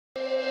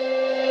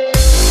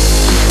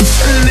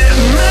and it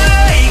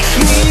makes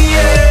me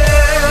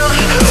ill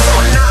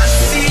when I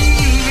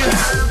see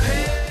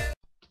her.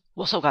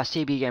 What's up guys,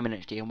 CB Gaming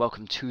HD, and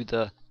welcome to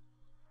the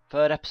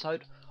third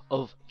episode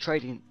of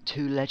Trading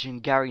to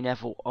Legend Gary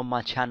Neville on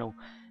my channel.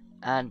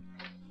 And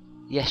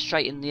yes,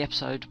 straight in the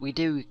episode we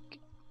do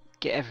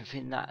get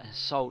everything that is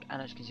sold,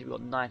 and as you can see we've got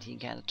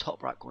 19k in the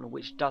top right corner,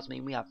 which does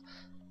mean we have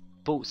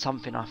bought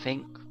something.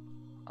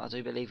 I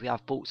do believe we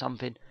have bought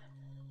something,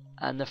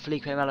 and the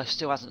Felipe Melo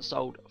still hasn't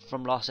sold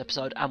from last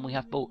episode, and we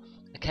have bought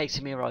a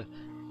Casemiro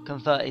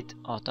converted,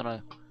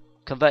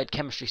 converted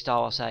chemistry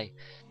style I'll say,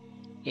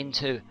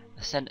 into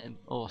a centre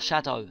or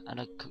shadow, and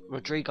a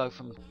Rodrigo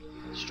from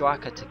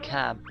striker to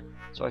cam.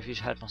 Sorry if you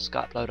just heard my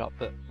Skype load up,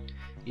 but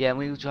yeah, and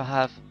we also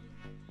have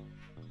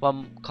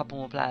couple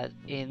more players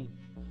in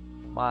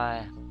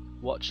my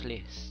watch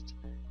list.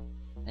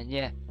 And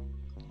yeah,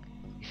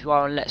 if you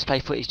are on Let's Play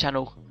Footy's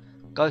channel,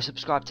 go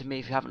subscribe to me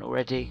if you haven't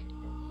already,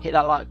 hit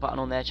that like button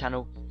on their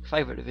channel,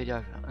 favourite the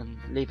video, and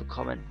leave a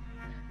comment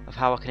of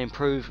how I can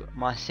improve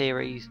my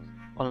series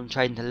on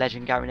Trading to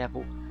Legend Gary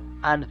Neville.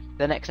 And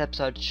the next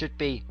episode should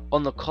be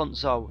on the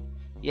console.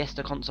 Yes,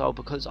 the console,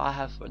 because I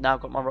have now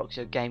got my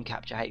Roxio Game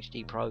Capture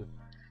HD Pro,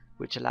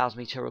 which allows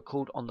me to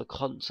record on the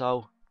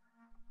console.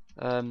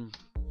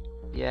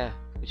 Yeah,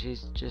 which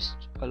is just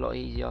a lot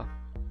easier,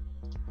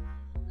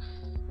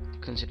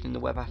 considering the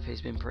web app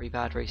has been pretty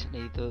bad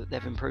recently.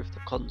 They've improved the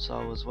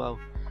console as well.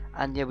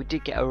 And yeah, we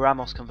did get a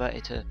Ramos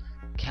converted to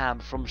cam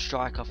from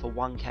striker for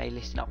 1k,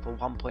 listing up for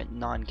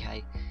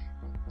 1.9k.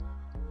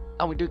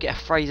 And we do get a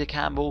Fraser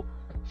Campbell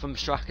from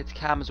striker to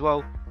cam as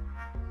well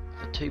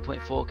for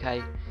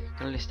 2.4k.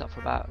 Gonna list up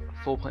for about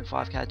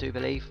 4.5k I do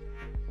believe.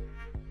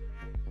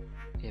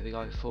 Here we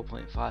go,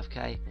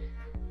 4.5k.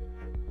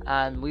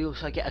 And we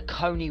also get a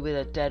Coney with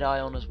a dead eye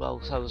on as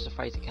well. So was the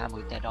Fraser Campbell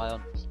with dead eye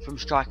on from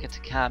striker to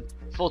cam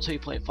for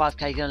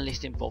 2.5k. Gonna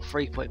list him for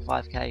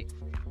 3.5k.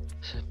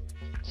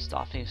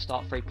 Start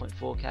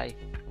 3.4k,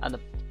 and the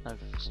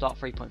start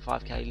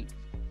 3.5k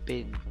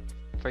being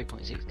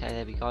 3.6k.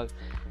 There we go.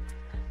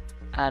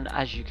 And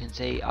as you can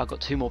see, I've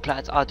got two more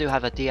players. I do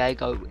have a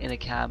Diego in a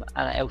cam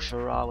and an El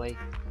Shaarawy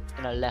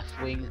in a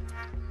left wing.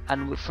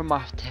 And from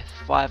my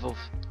 5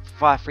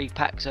 free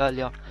packs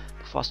earlier,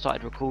 before I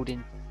started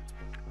recording,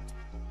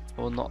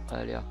 or not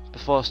earlier,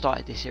 before I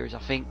started this series, I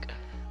think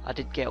I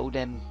did get all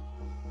them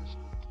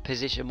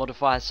position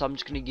modifiers, so I'm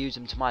just going to use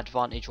them to my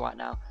advantage right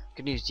now. I'm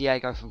going to use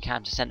Diego from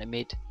cam to centre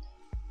mid.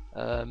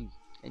 And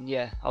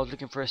yeah, I was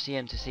looking for a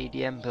CM to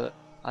CDM, but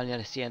I only had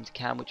a CM to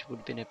cam, which would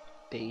have been a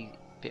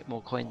bit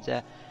more coins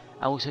there.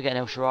 I also get an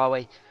El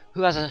Shaarawy,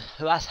 who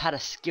has had a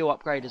skill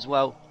upgrade as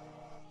well,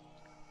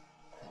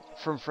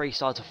 from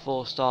 3-star to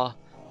 4-star.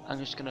 I'm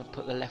just going to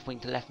put the left wing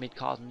to left mid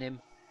card on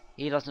him.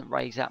 He doesn't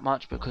raise that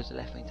much because the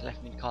left wing to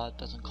left mid card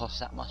doesn't cost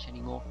that much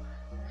anymore.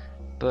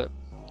 But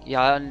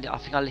yeah, I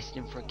think I listed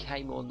him for a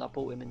K more than I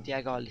bought him, and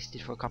Diego I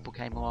listed for a couple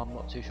K more. I'm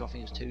not too sure, I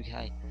think it was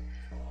 2k.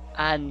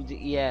 And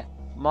yeah,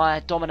 my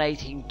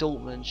dominating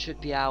Dortmund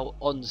should be out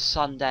on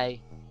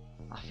Sunday.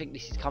 I think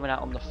this is coming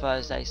out on the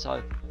Thursday,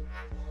 so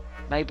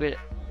maybe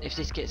if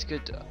this gets I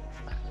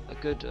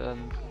can't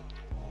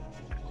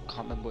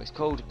remember what it's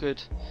called, a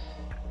good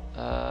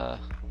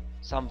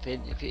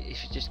something, if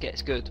it just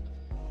gets good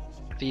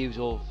views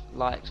or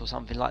likes or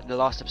something, like the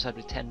last episode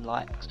with 10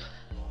 likes,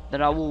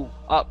 then I will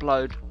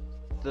upload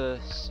the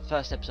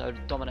first episode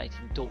of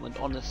Dominating Dortmund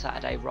on the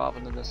Saturday rather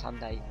than the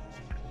Sunday.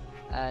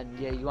 And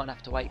yeah, you won't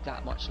have to wait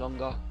that much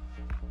longer,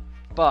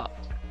 but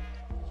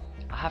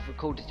I have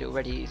recorded it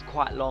already. It's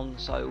quite long,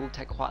 so it will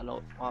take quite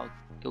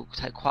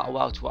a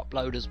while to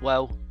upload as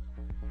well,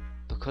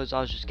 because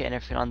I was just getting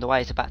everything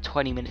underway. It's about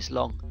 20 minutes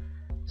long,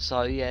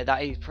 so yeah,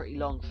 that is pretty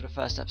long for the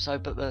first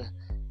episode. But the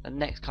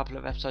next couple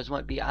of episodes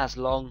won't be as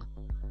long.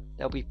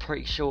 They'll be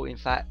pretty short, in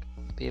fact,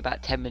 be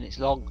about 10 minutes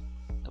long.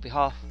 They'll be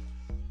half,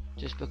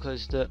 just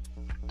because that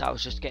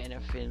was just getting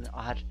everything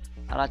I had,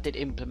 and I did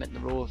implement the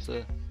rule of the,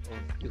 or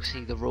you'll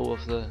see the rule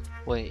of the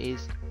way it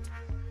is.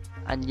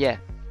 And yeah,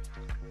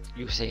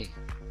 you'll see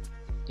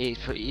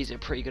it's a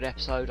pretty good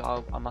episode,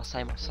 I must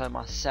say so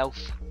myself,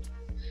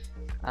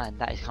 and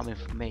that is coming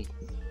from me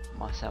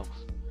myself.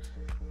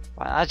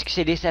 Right, as you can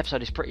see, this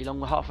episode is pretty long.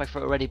 We're halfway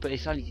through already, but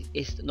it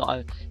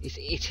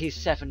is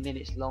 7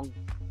 minutes long.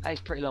 That is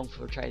pretty long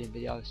for a trading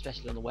video,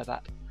 especially on the web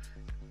app.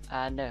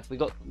 And we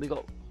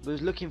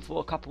was looking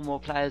for a couple more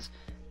players.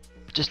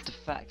 Just the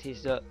fact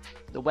is that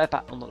the web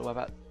app, or not the web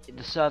app,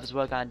 the servers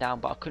were going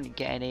down, but I couldn't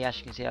get any. As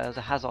you can see, there was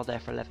a Hazard there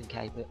for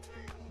 11k, but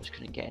I just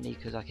couldn't get any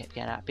because I kept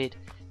getting outbid.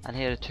 And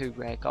here are 2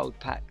 rare gold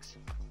packs.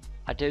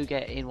 I do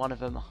get in one of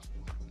them,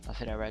 I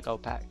think they're rare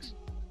gold packs.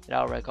 They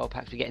are rare gold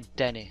packs. We get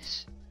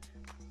Dennis.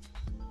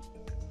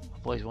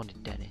 I've always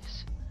wanted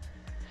Dennis.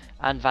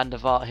 And Van der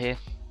Vaart here,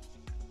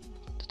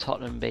 the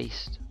Tottenham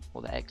Beast,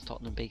 or the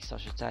ex-Tottenham Beast I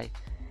should say.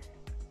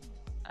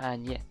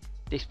 And yeah,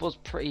 this was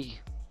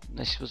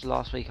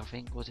last week, I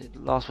think. Was it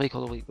last week or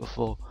the week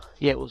before?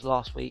 Yeah, it was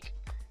last week.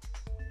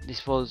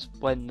 This was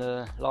when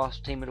the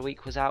last team of the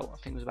week was out. I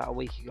think it was about a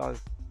week ago.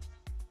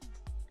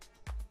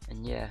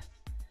 And yeah,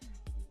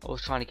 I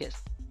was trying to get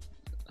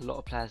a lot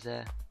of players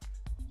there,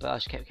 but I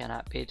just kept getting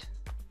outbid.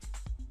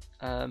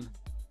 And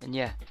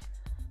yeah,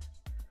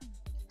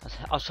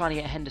 I was trying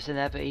to get Henderson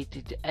there, but he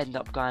did end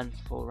up going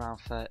for around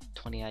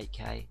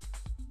 28k,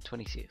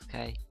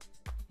 26k.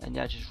 And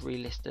yeah, I just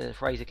relisted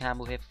Fraser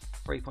Campbell here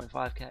for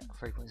 3.5k,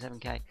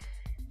 3.7k,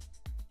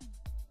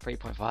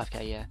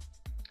 3.5k, yeah.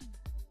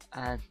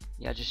 And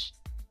yeah, just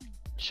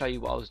show you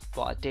what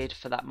I did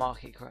for that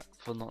market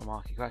not the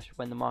market crash,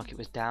 when the market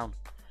was down.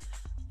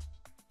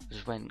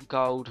 Just went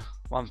gold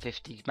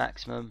 150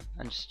 maximum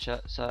and just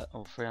search,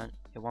 or 300,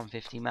 yeah,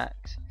 150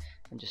 max,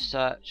 and just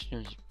searched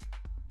and just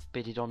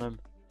bidded on them.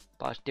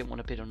 But I just didn't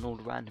want to bid on all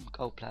the random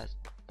gold players,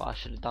 but I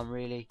should have done,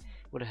 really.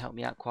 Would have helped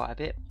me out quite a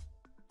bit.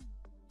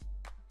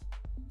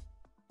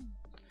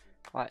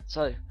 Right,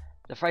 so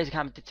the Fraser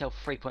Campbell did sell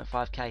for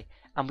 3.5k,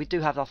 and we do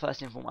have our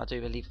first inform, I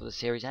do believe, for the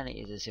series, and it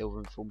is a silver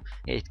inform.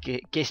 It's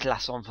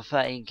Gislasson for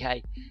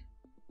 13k,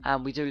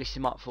 and we do list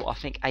him up for, I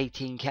think,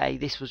 18k.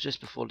 This was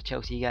just before the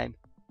Chelsea game,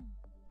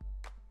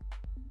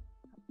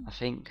 I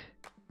think.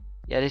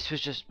 Yeah, this was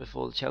just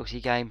before the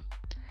Chelsea game,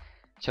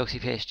 Chelsea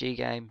PSG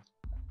game,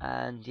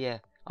 and yeah,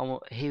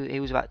 he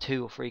was about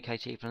 2 or 3k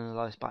cheaper than the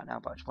lowest buy now,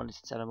 but I just wanted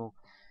to sell them all.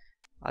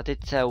 I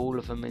did sell all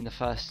of them in the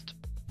first,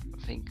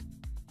 I think,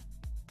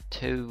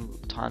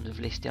 2 times of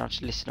listing. I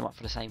just listed them up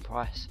for the same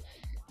price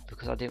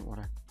because I didn't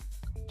want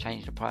to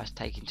change the price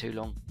taking too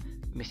long,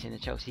 missing the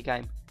Chelsea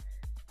game,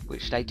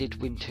 which they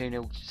did win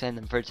 2-0 to send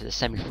them through to the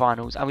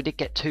semi-finals. And we did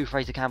get 2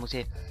 Fraser Campbells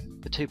here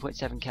for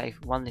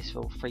 2.7k, one list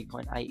for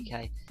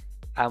 3.8k,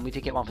 and we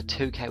did get one for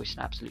 2k, which is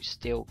an absolute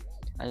steal.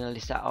 And I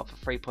list that up for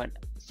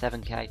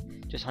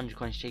 3.7k, just 100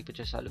 coins cheaper,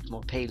 just so it looks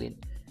more appealing.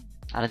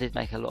 And I did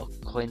make a lot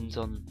of coins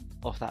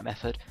off that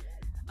method.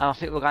 And I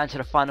think we're going to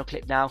the final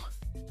clip now,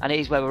 and it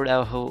is where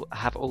we'll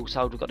have all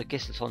sold. We've got the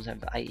Gislasson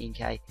for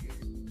 18k,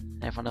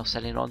 and everyone else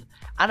selling on.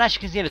 And as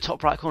you can see in the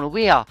top right corner,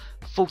 we are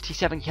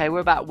 47k. We're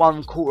about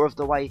 1/4 of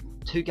the way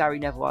to Gary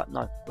Neville.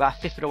 No, we're about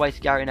 1/5 of the way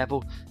to Gary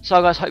Neville.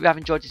 So guys, hope you have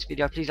enjoyed this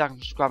video. Please like and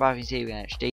subscribe if you see you again.